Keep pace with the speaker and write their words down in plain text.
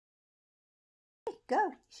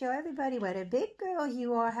go. Show everybody what a big girl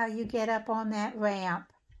you are, how you get up on that ramp.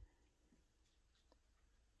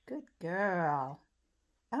 Good girl.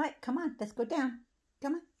 All right, come on, let's go down.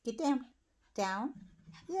 Come on, get down. Down.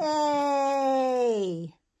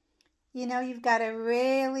 Yay! You know, you've got a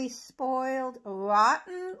really spoiled,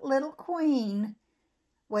 rotten little queen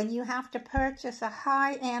when you have to purchase a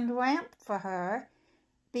high-end ramp for her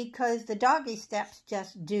because the doggy steps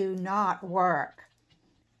just do not work.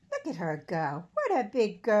 Look at her go. What a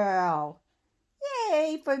big girl.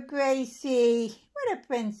 Yay for Gracie. What a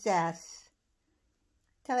princess.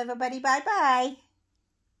 Tell everybody bye-bye.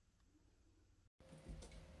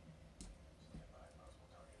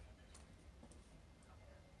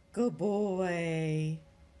 Good boy.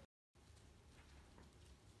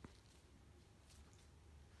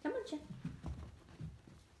 Come on, Jeff.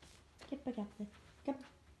 Get back up there. Come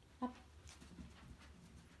up.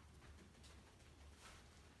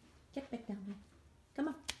 Get back down there. Come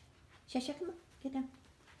on. Shasha, come on. Get down.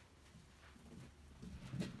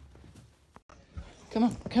 Come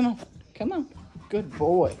on, come on, come on. Good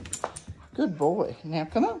boy. Good boy. Now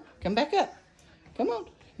come on. Come back up. Come on.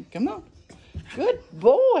 Come on. Good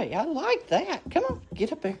boy. I like that. Come on.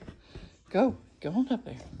 Get up there. Go. Go on up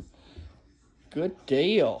there. Good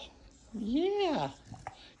deal. Yeah.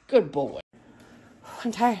 Good boy.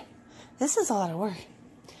 I'm tired. This is a lot of work.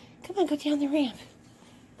 Come on, go down the ramp.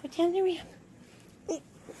 Go down the ramp. Come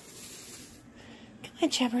on,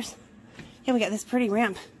 Chappers. Yeah, we got this pretty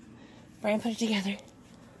ramp. Brian put it together.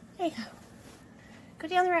 There you go. Go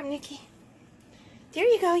down the ramp, Nikki. There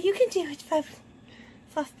you go. You can do it,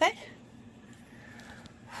 Fluff Pet.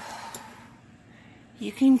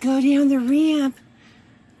 You can go down the ramp.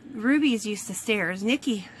 Ruby's used to stairs.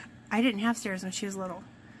 Nikki, I didn't have stairs when she was little.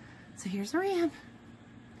 So here's the ramp.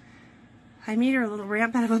 I made her a little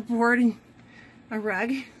ramp out of a board and a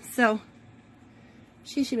rug. So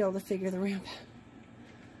she should be able to figure the ramp.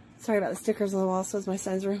 Sorry about the stickers on the wall. So is my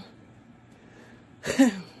son's room.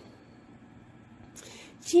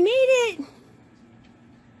 She made it!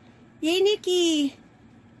 Yay, Nikki!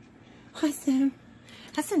 Awesome.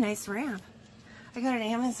 That's a nice ramp. I got it on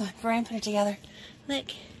Amazon. Brian put it together.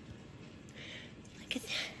 Look. Look at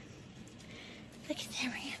that. Look at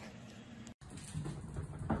that ramp.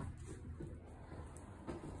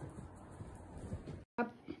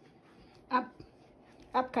 Up. Up.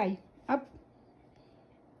 Up, Kai. Up.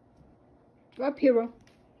 Go up, hero.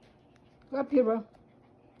 Go up, hero.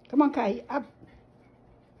 Come on, Kai. Up.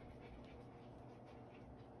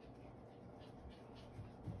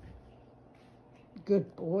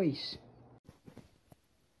 Good boys.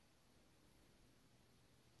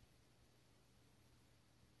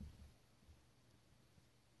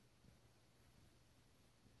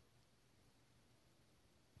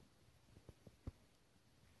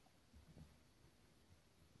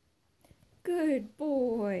 Good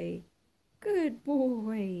boy. Good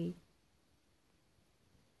boy.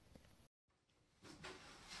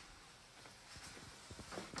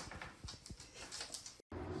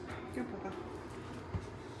 Go, Papa.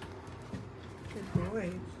 Good boy.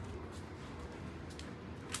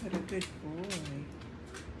 What a good boy.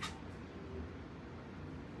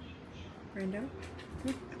 Brendo?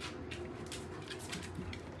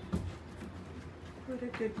 What a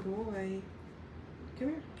good boy. Come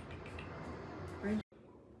here. Brendo.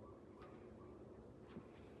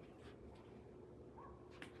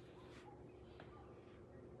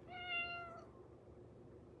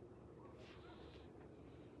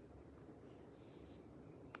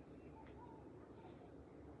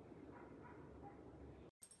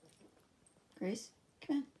 Grace,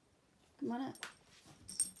 come on. Come on up.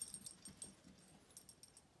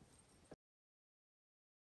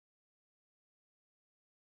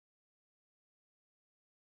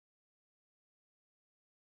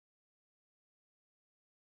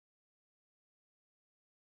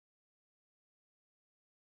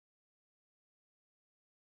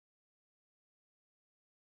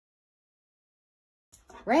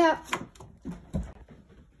 Ramp.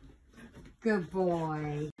 Good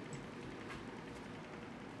boy.